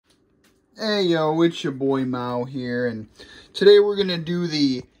Hey yo, it's your boy Mow here, and today we're gonna do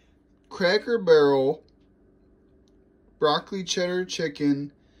the Cracker Barrel broccoli cheddar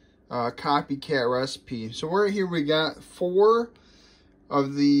chicken copycat recipe. So right here we got 4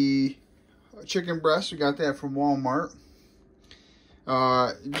 of the chicken breasts. We got that from Walmart.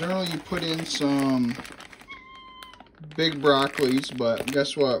 Generally you put in some big broccolis, but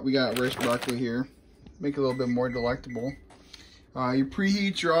guess what? We got rice broccoli here. Make it a little bit more delectable. You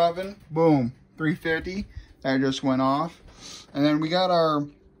preheat your oven, boom, 350. That just went off. And then we got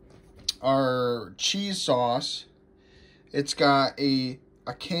our cheese sauce. It's got a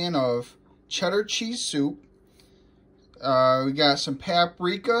can of cheddar cheese soup. We got some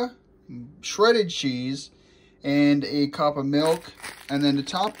paprika, shredded cheese, and a cup of milk. And then to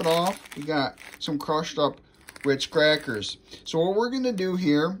top it off, we got some crushed up Ritz crackers. So what we're gonna do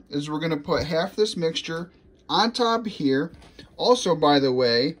here is we're gonna put half this mixture on top here. Also, by the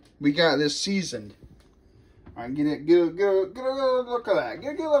way, we got this seasoned. All right, get a look at that.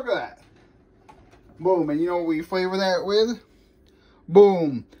 Get a look at that. Boom, and you know what we flavor that with?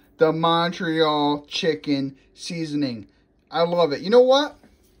 Boom, the Montreal chicken seasoning. I love it. You know what?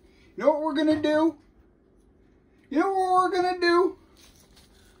 You know what we're gonna do? You know what we're gonna do?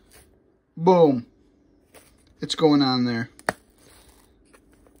 Boom. It's going on there.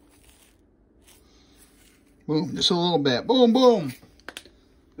 Boom, just a little bit. Boom, boom.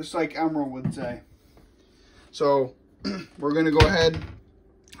 Just like Emerald would say. So, we're going to go ahead.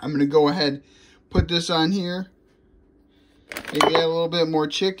 I'm going to go ahead, put this on here. Maybe add a little bit more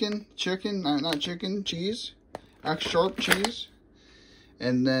not chicken, cheese. Extra sharp cheese.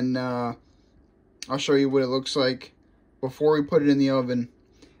 And then, I'll show you what it looks like before we put it in the oven.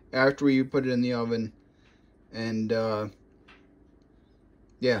 After we put it in the oven. And,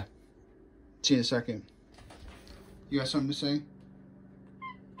 yeah. See you in a second. You got something to say?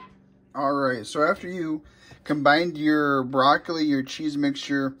 Alright, so after you combined your broccoli, your cheese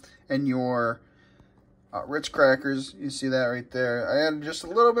mixture, and your Ritz crackers, you see that right there. I added just a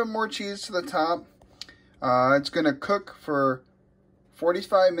little bit more cheese to the top. It's going to cook for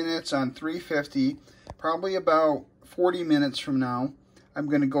 45 minutes on 350. Probably about 40 minutes from now, I'm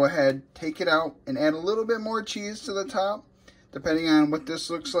going to go ahead, take it out, and add a little bit more cheese to the top, depending on what this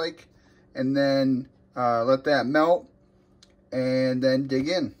looks like. And then let that melt and then dig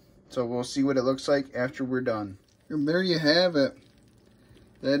in. So we'll see what it looks like after we're done. And there you have it.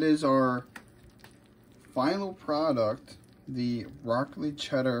 That is our final product, the broccoli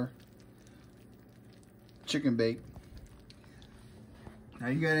cheddar chicken bake. Now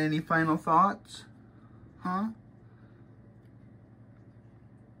you got any final thoughts? Huh?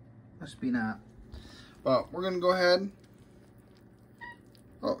 Must be not. Well, we're gonna go ahead.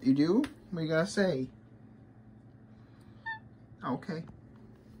 Oh, you do? What you gotta say? Okay.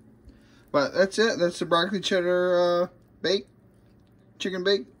 But that's it. That's the broccoli cheddar bake. Chicken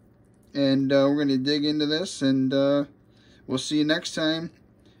bake. And we're going to dig into this. And we'll see you next time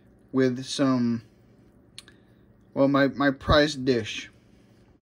with some, well, my prized dish.